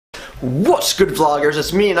What's good, vloggers?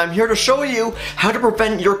 It's me, and I'm here to show you how to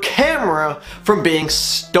prevent your camera from being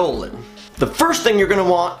stolen. The first thing you're going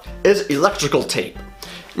to want is electrical tape.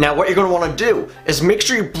 Now what you're going to want to do is make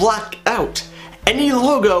sure you black out any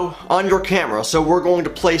logo on your camera. So we're going to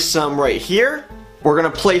place some right here, we're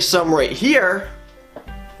going to place some right here,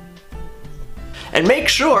 and make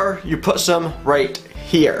sure you put some right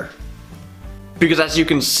here. Because as you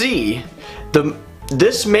can see,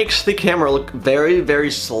 this makes the camera look very, very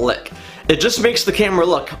slick. It just makes the camera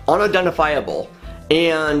look unidentifiable,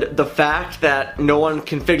 and the fact that no one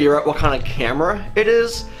can figure out what kind of camera it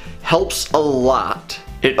is helps a lot.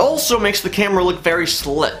 It also makes the camera look very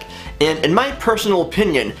slick, and in my personal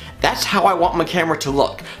opinion, that's how I want my camera to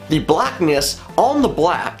look. The blackness on the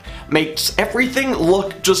black makes everything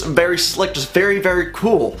look just very slick, just very, very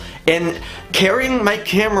cool. And carrying my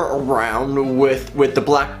camera around with the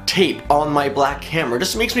black tape on my black camera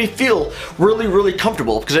just makes me feel really, really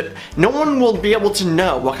comfortable, because no one will be able to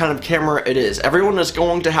know what kind of camera it is. Everyone is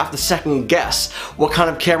going to have to second guess what kind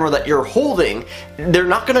of camera that you're holding. They're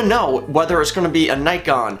not going to know whether it's going to be a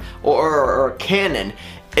Nikon or a Canon.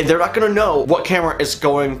 They're not going to know what camera it's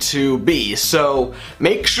going to be. So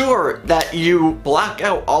make sure that you black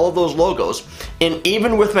out all of those logos. And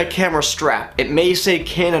even with my camera strap, it may say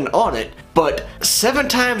Canon on it, but 7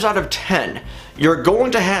 times out of 10, you're going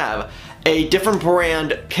to have a different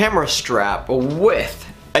brand camera strap with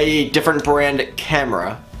a different brand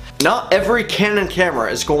camera. Not every Canon camera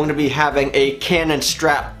is going to be having a Canon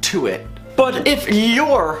strap to it. But if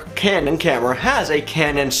your Canon camera has a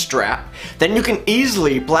Canon strap, then you can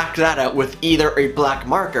easily black that out with either a black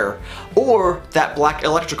marker or that black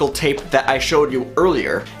electrical tape that I showed you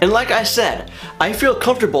earlier. And like I said, I feel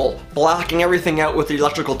comfortable blacking everything out with the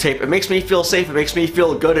electrical tape. It makes me feel safe, it makes me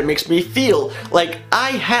feel good, it makes me feel like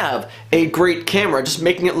I have a great camera, just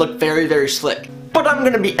making it look very, very slick. But I'm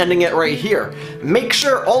gonna be ending it right here. Make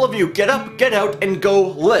sure all of you get up, get out, and go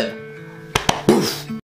live. Poof.